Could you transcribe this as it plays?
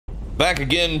Back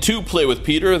again to Play with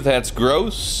Peter. That's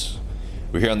gross.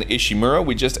 We're here on the Ishimura.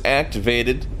 We just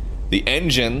activated the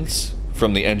engines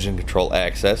from the engine control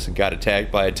access and got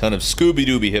attacked by a ton of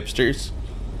Scooby-Dooby hipsters.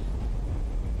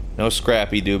 No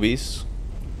scrappy doobies.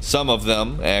 Some of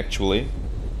them, actually.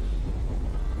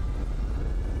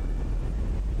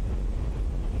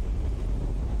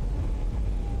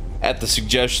 At the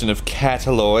suggestion of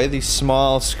Cataloy, these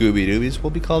small Scooby-Doobies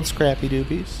will be called Scrappy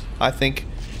Doobies. I think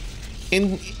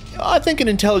an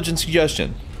intelligent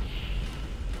suggestion.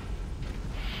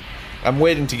 I'm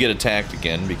waiting to get attacked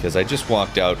again because I just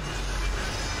walked out.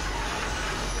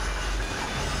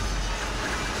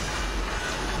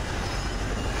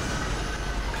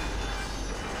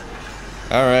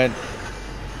 All right.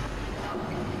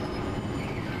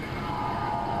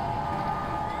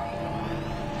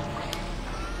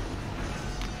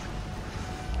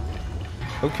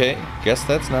 Okay, guess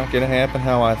that's not gonna happen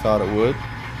how I thought it would.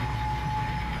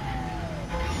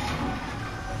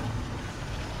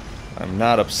 I'm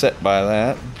not upset by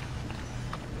that.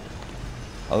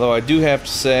 Although I do have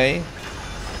to say,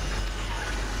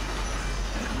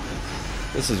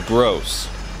 this is gross.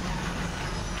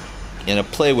 In a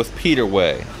Play with Peter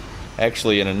way.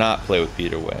 Actually, in a not Play with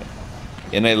Peter way.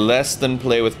 In a less than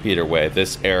Play with Peter way,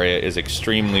 this area is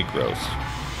extremely gross.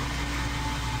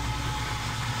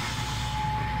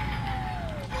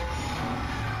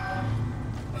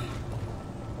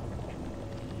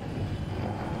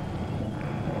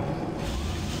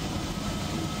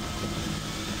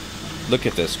 Look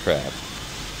at this crap.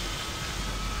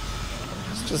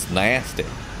 It's just nasty.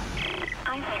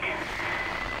 Isaac,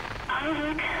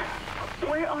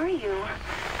 where are you?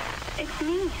 It's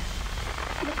me,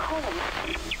 Nicole.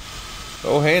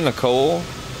 Oh, hey, Nicole.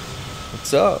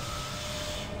 What's up?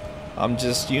 I'm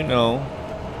just, you know,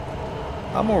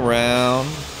 I'm around.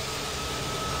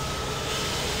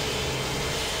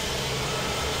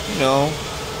 You know.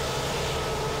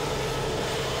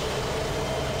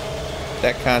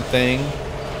 That kind of thing.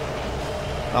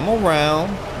 I'm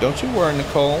around. Don't you worry,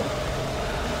 Nicole.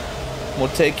 I'm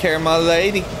gonna take care of my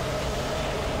lady.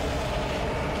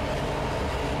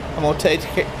 I'm gonna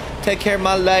take care of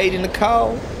my lady,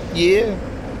 Nicole. Yeah.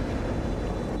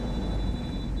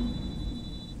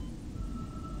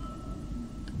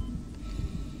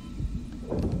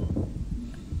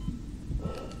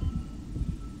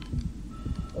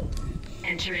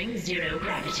 Entering zero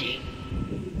gravity.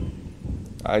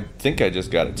 I think I just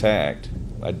got attacked.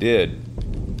 I did.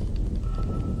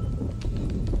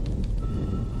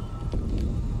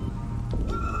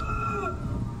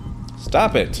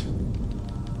 Stop it.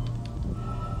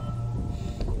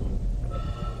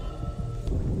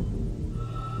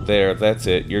 There, that's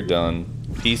it. You're done.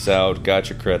 Peace out. Got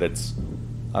your credits.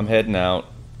 I'm heading out.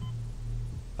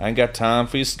 I ain't got time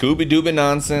for your Scooby-Dooby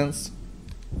nonsense.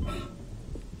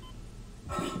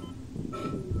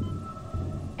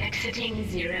 Exiting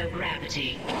zero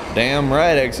gravity. Damn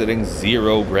right, exiting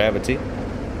zero gravity.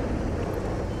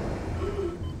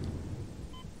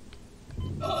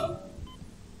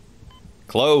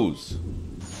 Close.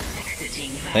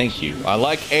 Thank you. I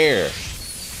like air.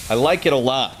 I like it a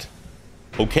lot.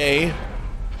 Okay?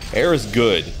 Air is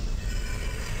good.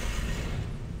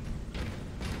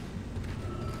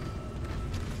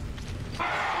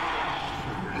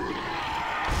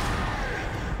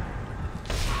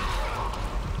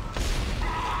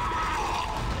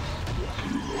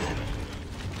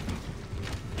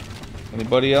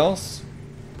 Anybody else?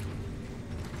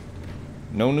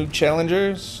 No new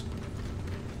challengers?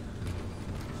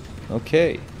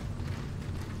 Okay.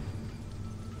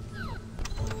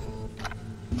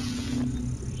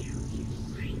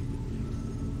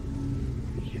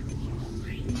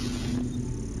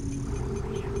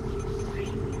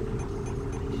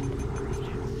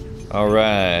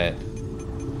 Alright.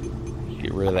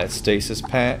 Get rid of that stasis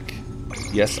pack.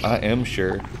 Yes, I am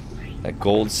sure. That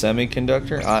gold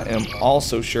semiconductor, I am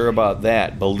also sure about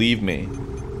that, believe me.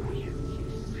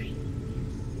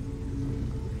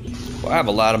 Well, I have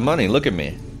a lot of money, look at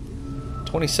me.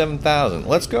 27,000.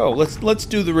 Let's go. Let's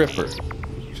do the Ripper.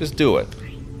 Just do it.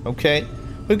 Okay?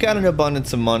 We've got an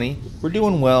abundance of money. We're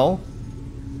doing well.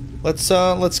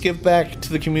 Let's give back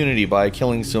to the community by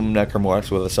killing some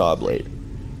necromorphs with a saw blade.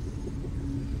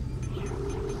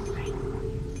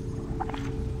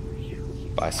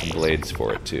 Buy some blades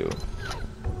for it too.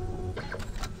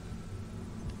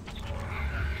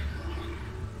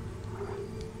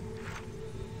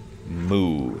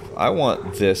 Move. I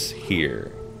want this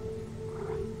here.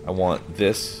 I want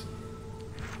this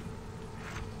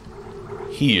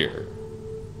here.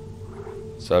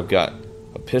 So I've got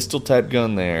a pistol type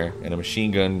gun there and a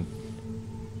machine gun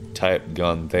type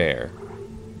gun there.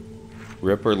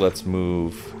 Ripper, let's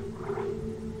move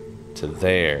to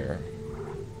there.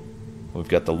 We've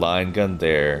got the line gun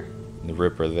there, and the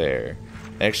Ripper there.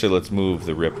 Actually, let's move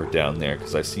the Ripper down there,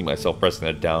 because I see myself pressing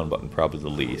that down button probably the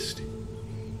least.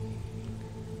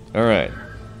 Alright.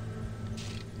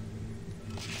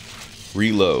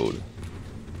 Reload.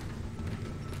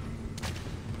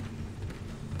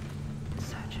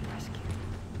 Search and rescue.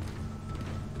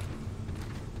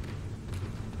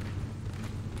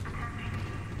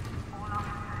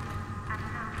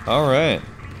 Alright.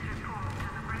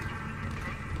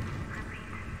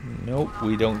 Nope,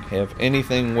 we don't have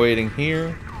anything waiting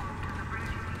here.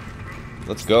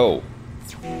 Let's go.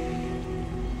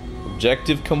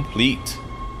 Objective complete.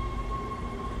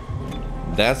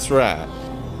 That's right.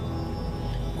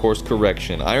 Course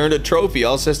correction. I earned a trophy.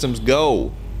 All systems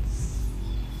go.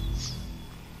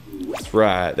 That's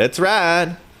right. That's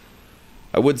right.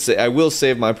 I will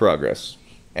save my progress.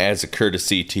 As a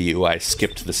courtesy to you, I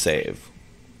skipped the save.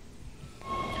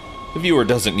 The viewer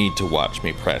doesn't need to watch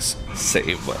me press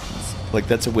save buttons. Like,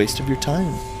 that's a waste of your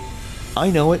time. I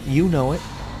know it, you know it.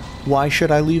 Why should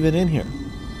I leave it in here?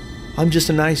 I'm just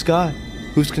a nice guy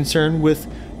who's concerned with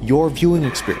your viewing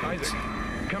experience.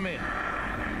 Isaac, come in.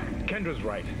 Kendra's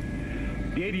right.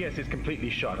 The ADS is completely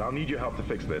shut. I'll need your help to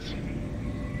fix this.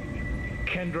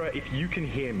 Kendra, if you can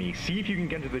hear me, see if you can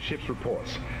get to the ship's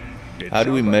reports. How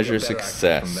do we measure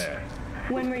success?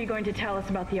 When were you going to tell us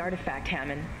about the artifact,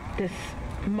 Hammond? This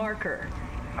marker?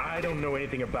 I don't know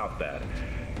anything about that.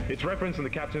 It's referenced in the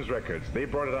captain's records. They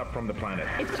brought it up from the planet.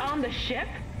 It's on the ship?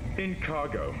 In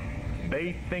cargo.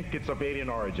 They think it's of alien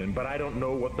origin, but I don't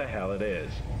know what the hell it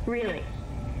is. Really?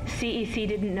 CEC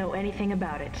didn't know anything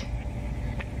about it.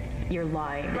 You're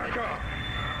lying. Back up!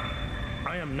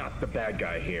 I am not the bad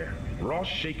guy here. We're all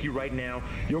shaky right now.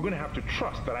 You're gonna have to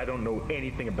trust that I don't know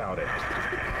anything about it.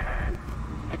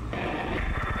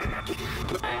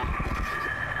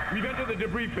 We've entered the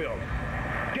debris field.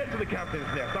 Get to the captain's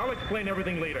nest. I'll explain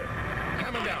everything later.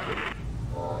 Coming down.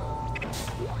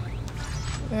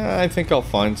 I think I'll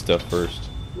find stuff first.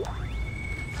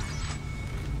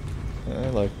 I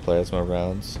like plasma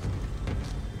rounds.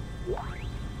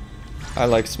 I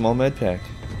like small med pack.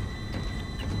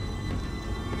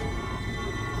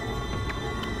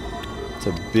 It's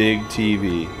a big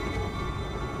TV.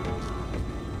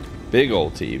 Big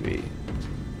old TV.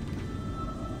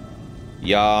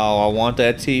 Y'all, I want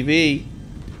that TV.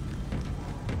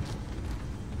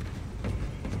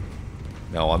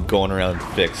 No, I'm going around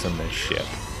fixing this ship.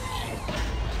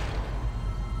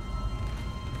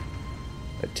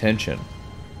 Attention.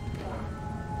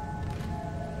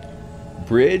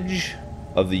 Bridge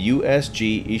of the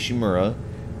USG Ishimura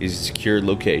is a secured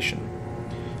location.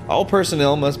 All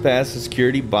personnel must pass a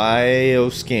security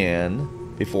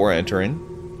bioscan before entering.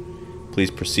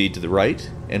 Please proceed to the right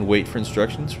and wait for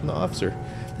instructions from the officer.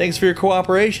 Thanks for your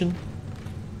cooperation.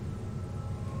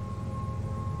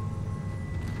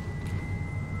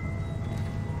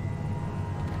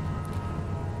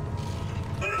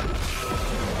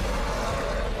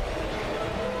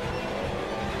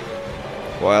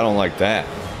 Well, I don't like that.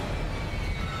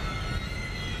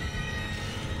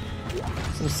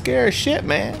 Some scary shit,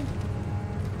 man.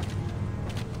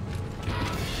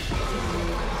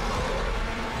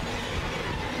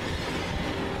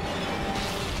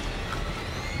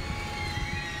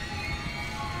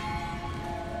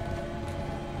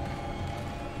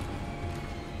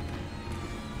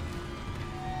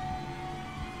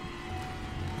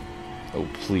 Oh,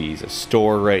 please, a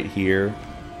store right here.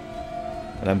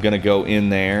 And I'm gonna go in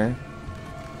there.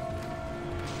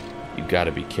 You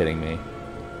gotta be kidding me.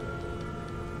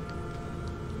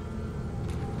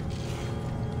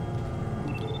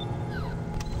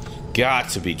 Got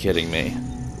to be kidding me.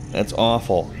 That's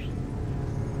awful.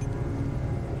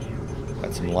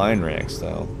 Got some line racks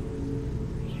though.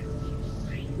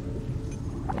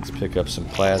 Let's pick up some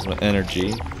plasma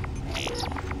energy.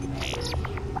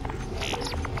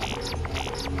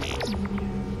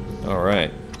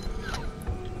 Alright.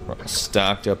 We're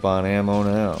stocked up on ammo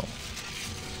now.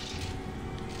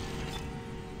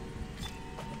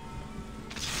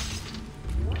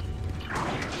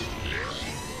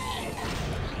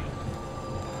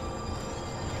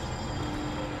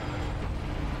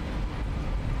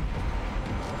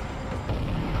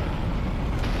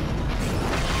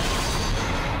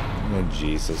 Oh,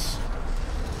 Jesus.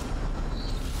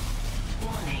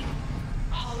 Warning.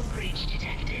 Hull breach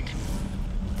detected.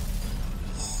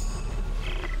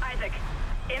 Isaac,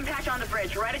 impact on the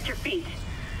bridge, right at your feet.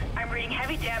 I'm reading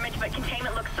heavy damage, but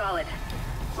containment looks solid.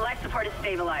 Life support is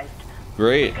stabilized.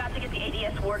 Great. We've got to get the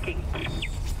ADS working.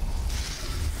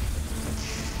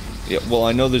 Yeah, well,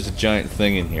 I know there's a giant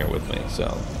thing in here with me, so...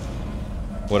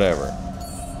 whatever.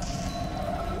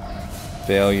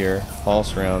 Failure.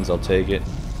 Pulse rounds, I'll take it.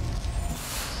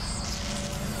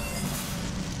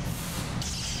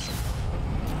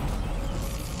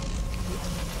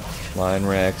 Line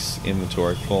racks,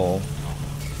 inventory full.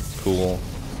 Cool.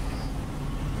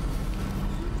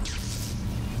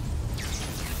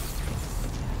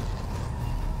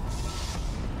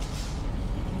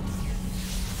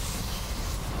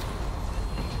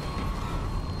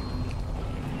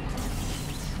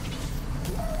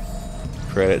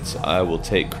 Credits, I will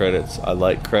take credits. I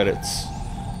like credits.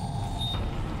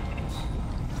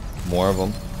 More of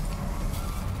them.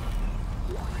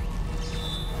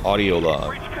 Audio log.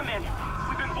 Bridge, come in.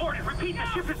 We've been boarded. Repeat, the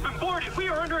ship has been boarded. We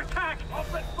are under attack.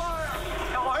 Open fire.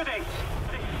 How are they?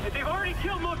 They've already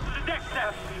killed most of the deck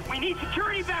staff. We need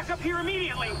security back up here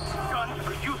immediately. Guns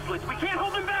are useless. We can't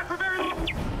hold them back for very long.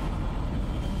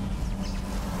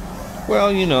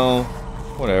 Well, you know,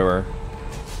 whatever.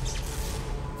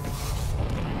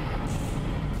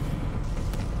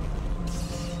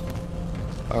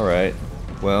 Alright,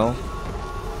 well.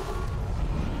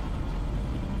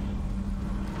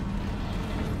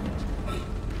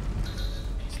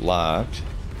 It's locked.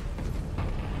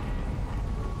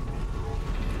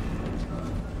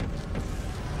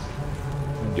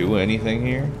 Do anything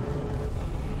here?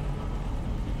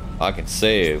 I can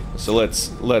save. So let's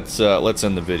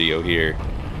end the video here.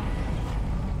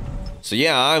 So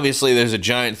yeah, obviously there's a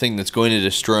giant thing that's going to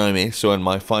destroy me. So in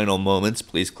my final moments,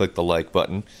 please click the like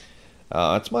button.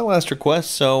 It's my last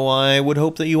request, so I would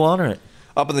hope that you honor it.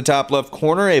 Up in the top left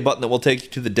corner, a button that will take you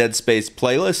to the Dead Space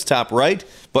playlist. Top right,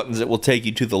 buttons that will take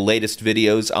you to the latest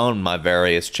videos on my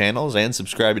various channels, and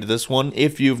subscribe to this one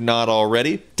if you've not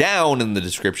already. Down in the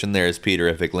description, there is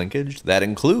Peterific linkage. That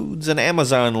includes an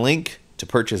Amazon link to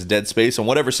purchase Dead Space on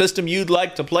whatever system you'd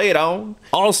like to play it on.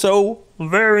 Also,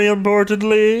 very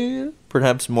importantly,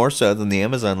 perhaps more so than the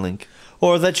Amazon link,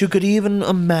 or that you could even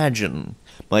imagine,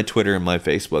 my Twitter and my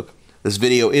Facebook. This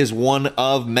video is one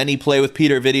of many Play with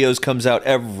Peter videos, comes out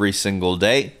every single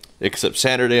day, except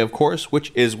Saturday, of course,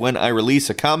 which is when I release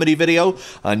a comedy video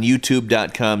on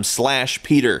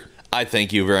youtube.com/Peter. I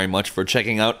thank you very much for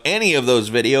checking out any of those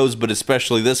videos, but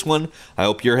especially this one. I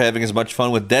hope you're having as much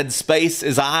fun with Dead Space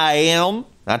as I am.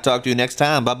 I'll talk to you next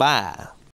time. Bye-bye.